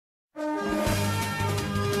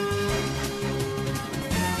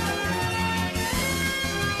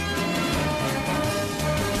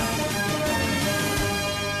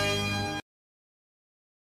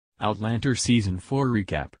Outlander Season 4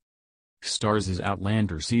 Recap. Stars as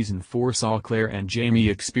Outlander Season 4 saw Claire and Jamie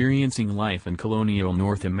experiencing life in colonial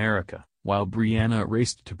North America, while Brianna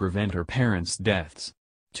raced to prevent her parents' deaths.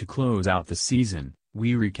 To close out the season,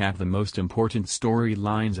 we recap the most important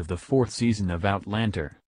storylines of the fourth season of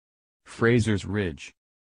Outlander. Fraser's Ridge.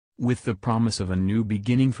 With the promise of a new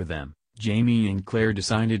beginning for them, Jamie and Claire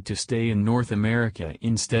decided to stay in North America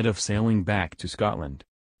instead of sailing back to Scotland.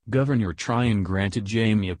 Governor Tryon granted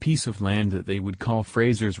Jamie a piece of land that they would call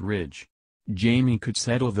Fraser's Ridge. Jamie could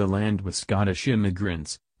settle the land with Scottish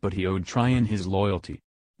immigrants, but he owed Tryon his loyalty.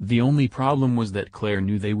 The only problem was that Claire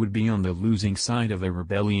knew they would be on the losing side of a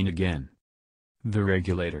rebellion again. The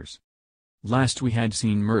Regulators. Last we had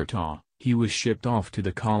seen Murtaugh. He was shipped off to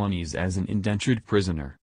the colonies as an indentured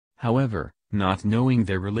prisoner. However, not knowing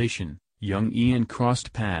their relation, young Ian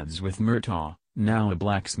crossed paths with Murtaugh, now a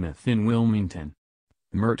blacksmith in Wilmington.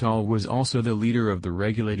 Murtaugh was also the leader of the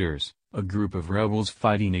Regulators, a group of rebels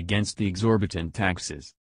fighting against the exorbitant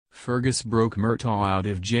taxes. Fergus broke Murtaugh out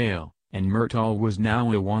of jail, and Murtaugh was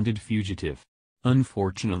now a wanted fugitive.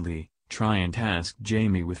 Unfortunately, Tryon tasked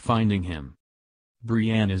Jamie with finding him.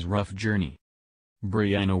 Brianna's rough journey.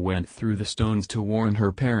 Brianna went through the stones to warn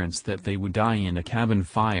her parents that they would die in a cabin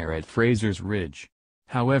fire at Fraser's Ridge.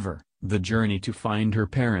 However, the journey to find her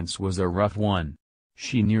parents was a rough one.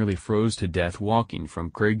 She nearly froze to death walking from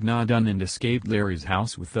Craignadun and escaped Larry's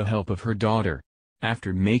house with the help of her daughter.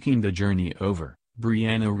 After making the journey over,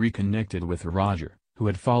 Brianna reconnected with Roger, who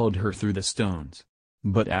had followed her through the stones.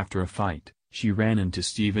 But after a fight, she ran into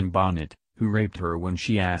Stephen Bonnet, who raped her when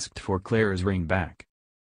she asked for Claire's ring back.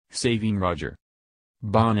 Saving Roger.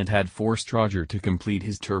 Bonnet had forced Roger to complete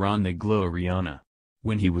his tour on the Gloriana.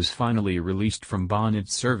 When he was finally released from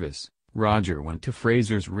Bonnet's service, Roger went to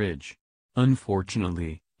Fraser's Ridge.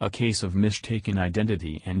 Unfortunately, a case of mistaken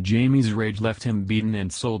identity and Jamie's rage left him beaten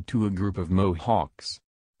and sold to a group of Mohawks.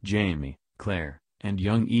 Jamie, Claire, and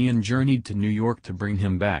young Ian journeyed to New York to bring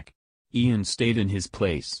him back. Ian stayed in his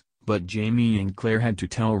place, but Jamie and Claire had to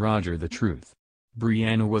tell Roger the truth.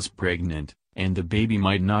 Brianna was pregnant, and the baby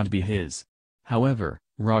might not be his. However,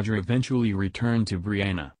 Roger eventually returned to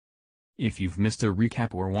Brianna. If you've missed a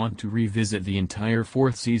recap or want to revisit the entire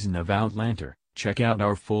fourth season of Outlander, check out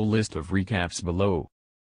our full list of recaps below.